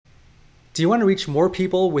Do you want to reach more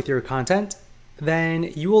people with your content? Then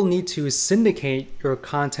you will need to syndicate your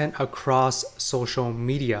content across social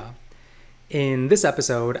media. In this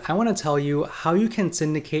episode, I want to tell you how you can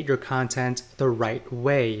syndicate your content the right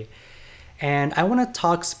way. And I want to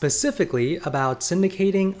talk specifically about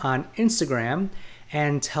syndicating on Instagram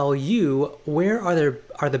and tell you where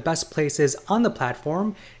are the best places on the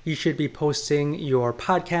platform you should be posting your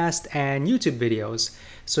podcast and YouTube videos.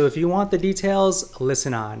 So if you want the details,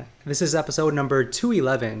 listen on. This is episode number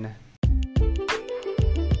 211.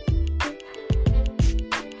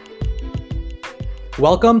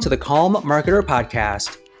 Welcome to the Calm Marketer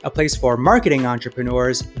Podcast, a place for marketing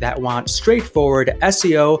entrepreneurs that want straightforward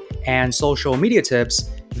SEO and social media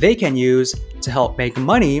tips they can use to help make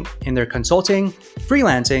money in their consulting,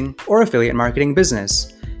 freelancing, or affiliate marketing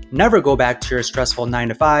business. Never go back to your stressful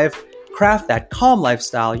 9-to-5, craft that calm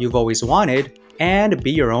lifestyle you've always wanted, and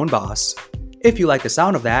be your own boss. If you like the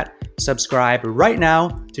sound of that, subscribe right now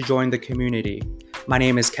to join the community. My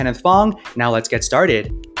name is Kenneth Fong. Now let's get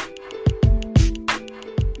started.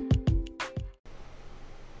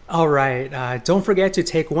 All right, don't forget to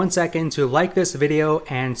take 1 second to like this video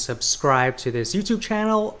and subscribe to this YouTube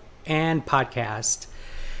channel and podcast.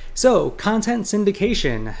 So, content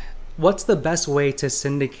syndication. What's the best way to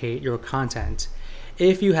syndicate your content?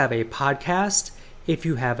 If you have a podcast, if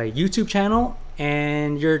you have a YouTube channel,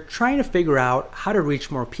 and you're trying to figure out how to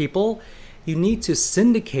reach more people, you need to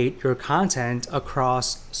syndicate your content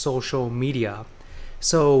across social media.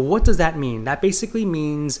 So what does that mean? That basically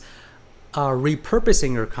means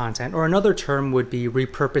repurposing your content, or another term would be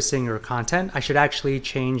repurposing your content. I should actually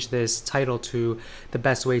change this title to the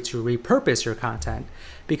best way to repurpose your content,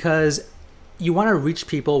 because you want to reach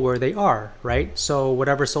people where they are, right? So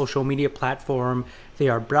whatever social media platform they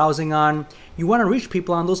are browsing on, you want to reach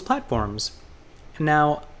people on those platforms.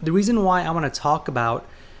 Now, the reason why I want to talk about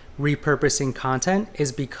repurposing content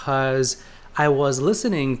is because I was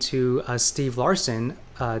listening to Steve Larsen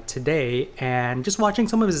today and just watching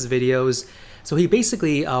some of his videos. So he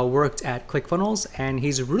basically worked at ClickFunnels, and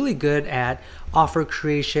he's really good at offer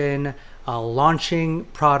creation, launching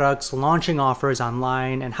products, launching offers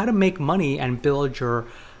online, and how to make money and build your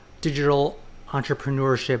digital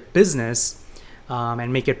entrepreneurship business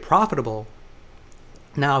and make it profitable.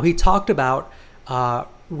 Now, he talked about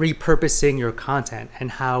repurposing your content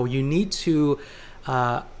and how you need to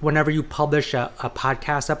whenever you publish a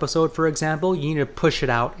podcast episode, for example, you need to push it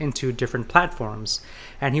out into different platforms.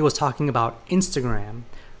 And he was talking about Instagram.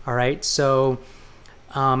 All right. So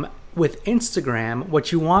with Instagram,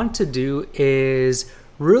 what you want to do is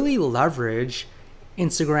really leverage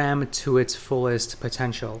Instagram to its fullest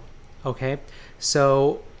potential. Okay.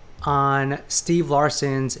 So on Steve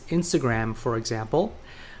Larsen's Instagram, for example,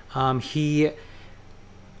 he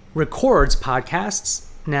records podcasts.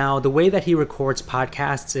 Now, the way that he records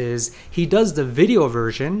podcasts is he does the video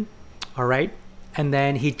version, all right, and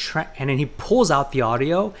then he pulls out the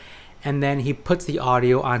audio, and then he puts the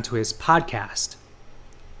audio onto his podcast.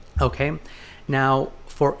 Okay. Now,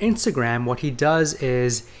 for Instagram, what he does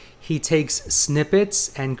is he takes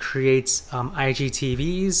snippets and creates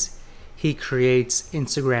IGTVs. He creates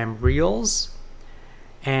Instagram Reels.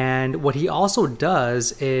 And what he also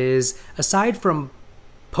does is, aside from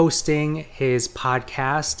posting his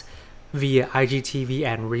podcast via IGTV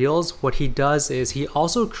and Reels, what he does is he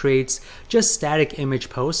also creates just static image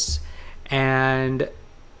posts and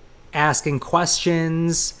asking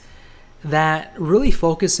questions that really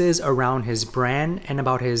focuses around his brand and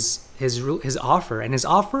about his offer. And his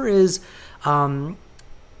offer is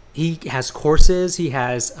he has courses. He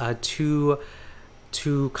has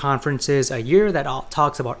two conferences a year that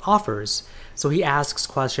talks about offers. So he asks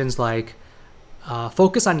questions like,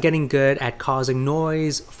 focus on getting good at causing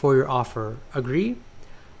noise for your offer. Agree?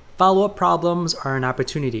 Follow-up problems are an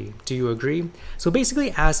opportunity. Do you agree? So basically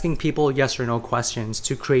asking people yes or no questions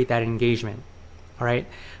to create that engagement. All right.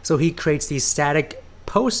 So he creates these static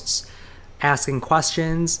posts asking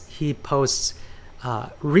questions. He posts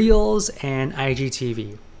Reels and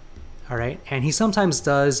IGTV. All right. And he sometimes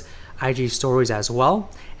does IG stories as well.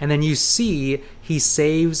 And then you see he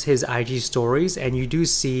saves his IG stories, and you do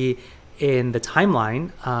see in the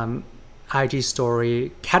timeline, IG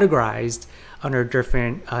story categorized under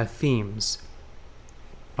different themes.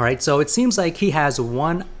 All right, so it seems like he has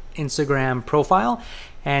one Instagram profile,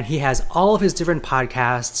 and he has all of his different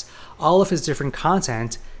podcasts, all of his different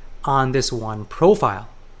content on this one profile.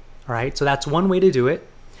 All right, so that's one way to do it.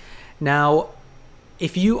 Now,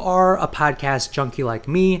 if you are a podcast junkie like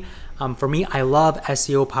me, for me, I love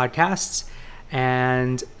SEO podcasts,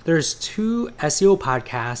 and there's 2 SEO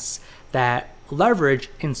podcasts that leverage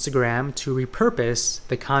Instagram to repurpose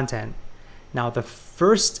the content. Now, the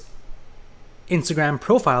first Instagram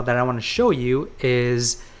profile that I want to show you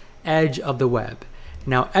is Edge of the Web.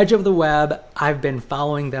 Now, Edge of the Web, I've been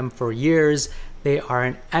following them for years. They are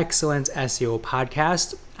an excellent SEO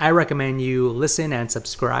podcast. I recommend you listen and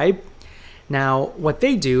subscribe. Now, what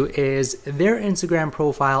they do is their Instagram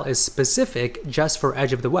profile is specific just for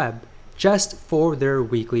Edge of the Web, just for their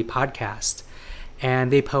weekly podcast.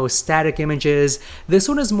 And they post static images. This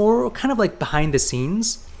one is more kind of like behind the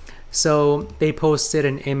scenes. So they posted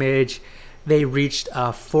an image. They reached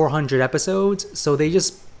 400 episodes. So they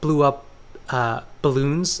just blew up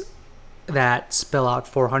balloons that spell out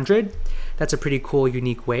 400. That's a pretty cool,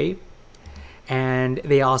 unique way. And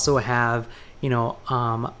they also have,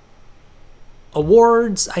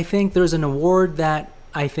 awards. I think there's an award that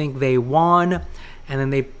I think they won, and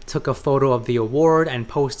then they took a photo of the award and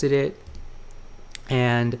posted it.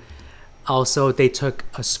 And also they took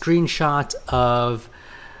a screenshot of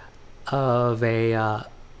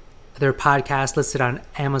their podcast listed on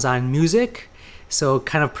Amazon Music, so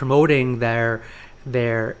kind of promoting their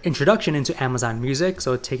introduction into Amazon Music,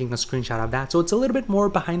 so taking a screenshot of that. So it's a little bit more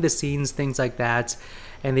behind the scenes, things like that.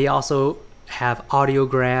 And they also have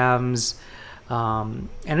audiograms, and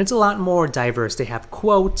it's a lot more diverse. They have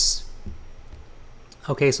quotes.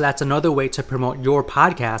 Okay, so that's another way to promote your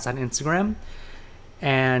podcast on Instagram.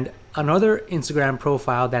 And another Instagram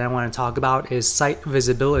profile that I want to talk about is Site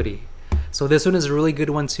Visibility. So this one is a really good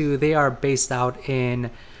one too. They are based out in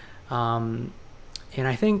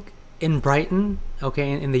I think in Brighton,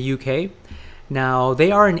 okay, in the UK. Now,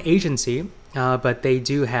 they are an agency, but they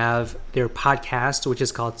do have their podcast, which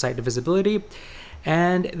is called Site Visibility.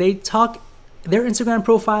 And they talk, their Instagram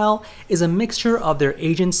profile is a mixture of their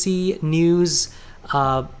agency news,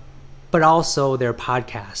 but also their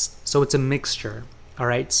podcast. So it's a mixture. All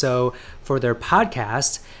right. So for their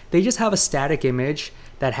podcast, they just have a static image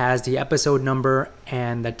that has the episode number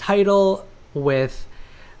and the title with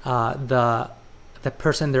the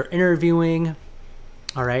person they're interviewing.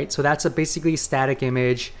 All right. So that's a basically static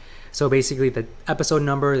image. So basically the episode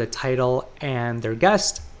number, the title, and their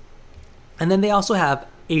guest. And then they also have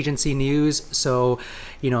agency news. So,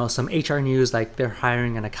 some HR news, like they're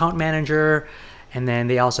hiring an account manager. And then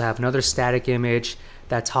they also have another static image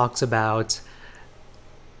that talks about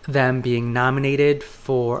them being nominated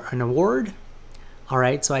for an award. All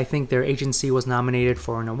right. So I think their agency was nominated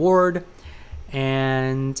for an award.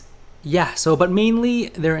 And yeah, but mainly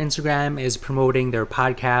their Instagram is promoting their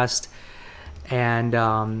podcast.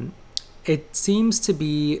 And it seems to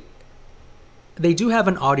be, they do have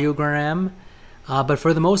an audiogram, but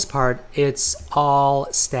for the most part, it's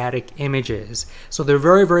all static images. So they're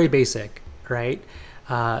very, very basic, right?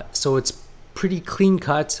 So it's pretty clean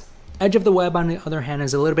cut. Edge of the Web, on the other hand,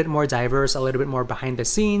 is a little bit more diverse, a little bit more behind the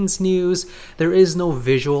scenes news. There is no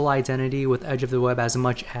visual identity with Edge of the Web as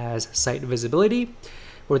much as Site Visibility,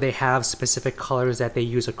 where they have specific colors that they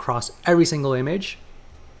use across every single image.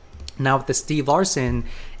 Now with the Steve Larson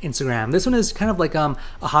Instagram, this one is kind of like a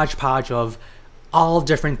hodgepodge of all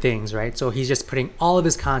different things, right? So he's just putting all of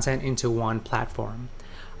his content into one platform.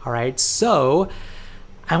 All right. So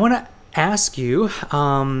I want to ask you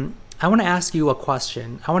a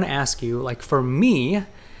question. I want to ask you, like, for me,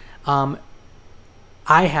 I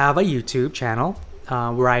have a YouTube channel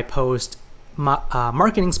where I post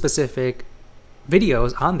marketing specific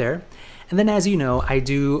videos on there. And then, as you know, I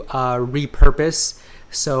do Repurpose.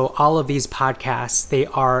 So all of these podcasts, they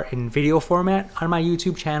are in video format on my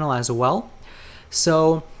YouTube channel as well.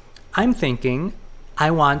 So I'm thinking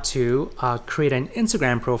I want to create an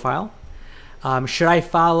Instagram profile. Should I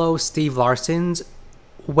follow Steve Larson's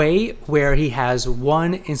way, where he has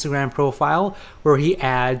one Instagram profile where he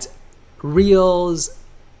adds reels,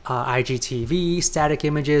 IGTV, static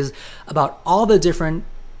images about all the different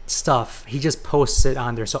stuff? He just posts it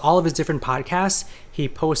on there. So all of his different podcasts, he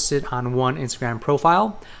posted on one Instagram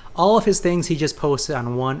profile. All of his things, he just posted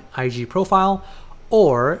on one IG profile.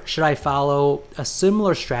 Or should I follow a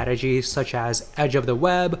similar strategy such as Edge of the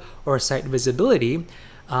Web or Site Visibility?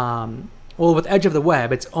 Well, with Edge of the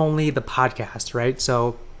Web, it's only the podcast, right?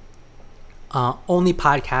 So only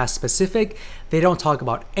podcast specific. They don't talk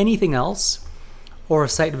about anything else. Or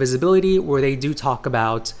Site Visibility, where they do talk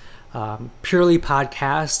about purely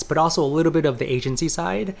podcasts, but also a little bit of the agency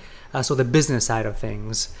side, so the business side of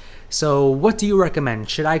things. So what do you recommend?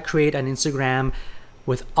 Should I create an Instagram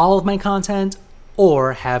with all of my content,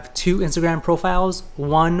 or have two Instagram profiles,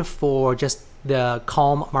 one for just the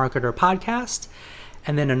Calm Marketer podcast,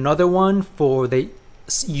 and then another one for the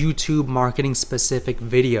YouTube marketing specific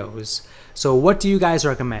videos? So what do you guys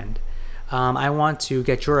recommend? I want to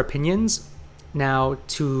get your opinions. Now,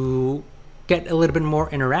 to get a little bit more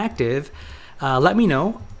interactive, let me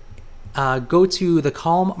know. Go to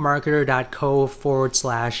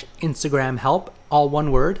thecalmmarketer.co/Instagram help, all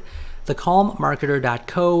one word,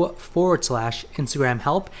 thecalmmarketer.co/Instagram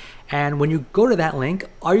help. And when you go to that link,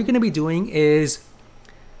 all you're going to be doing is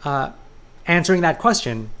answering that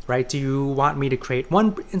question, right? Do you want me to create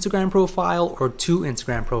one Instagram profile or two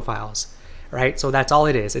Instagram profiles, right? So that's all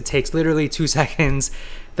it is. It takes literally 2 seconds.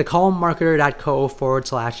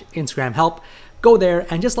 thecalmmarketer.co/Instagram help. Go there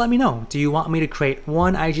and just let me know. Do you want me to create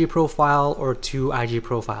one IG profile or two IG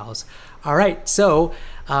profiles? All right, so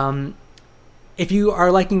if you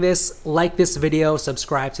are liking this, like this video,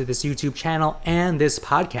 subscribe to this YouTube channel and this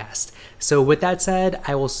podcast. So with that said,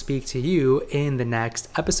 I will speak to you in the next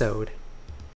episode.